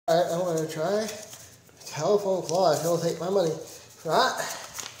Alright, I'm going to try telephone claw. He'll take my money. If not,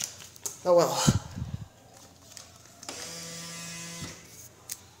 oh well.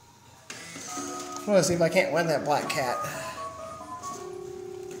 I'm going to see if I can't win that black cat.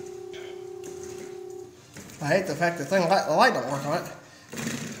 I hate the fact that the light don't work on it.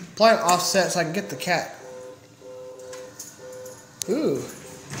 Apply an offset so I can get the cat. Ooh,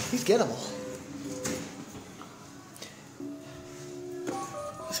 he's gettable.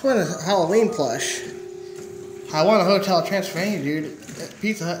 Let's win a Halloween plush. I won a hotel Transylvania, dude, at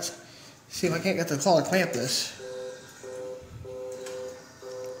Pizza Hut. See if I can't get the claw to clamp this.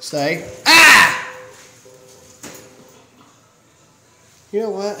 Stay. Ah! You know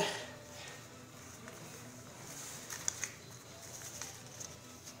what?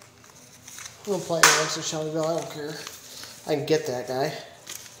 I'm gonna play it next to Shelbyville. I don't care. I can get that guy.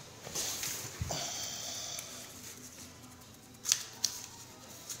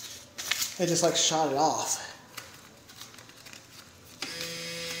 They just like shot it off.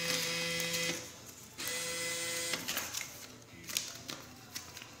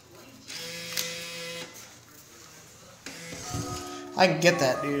 I can get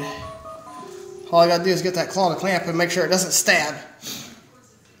that, dude. All I gotta do is get that claw to clamp and make sure it doesn't stab.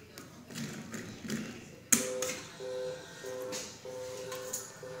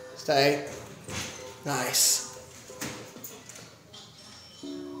 Stay. Nice.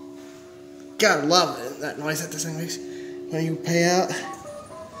 Gotta love it, that noise that this thing makes when you pay out.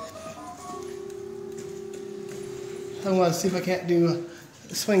 I'm gonna see if I can't do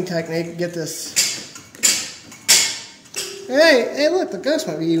a swing technique and get this. Hey, look, the ghost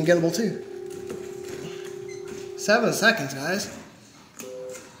might be even gettable too. 7 seconds, guys.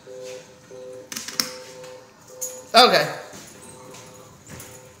 Okay.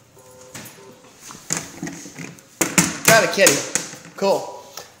 Got a kitty. Cool.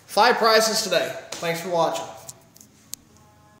 5 prizes today. Thanks for watching.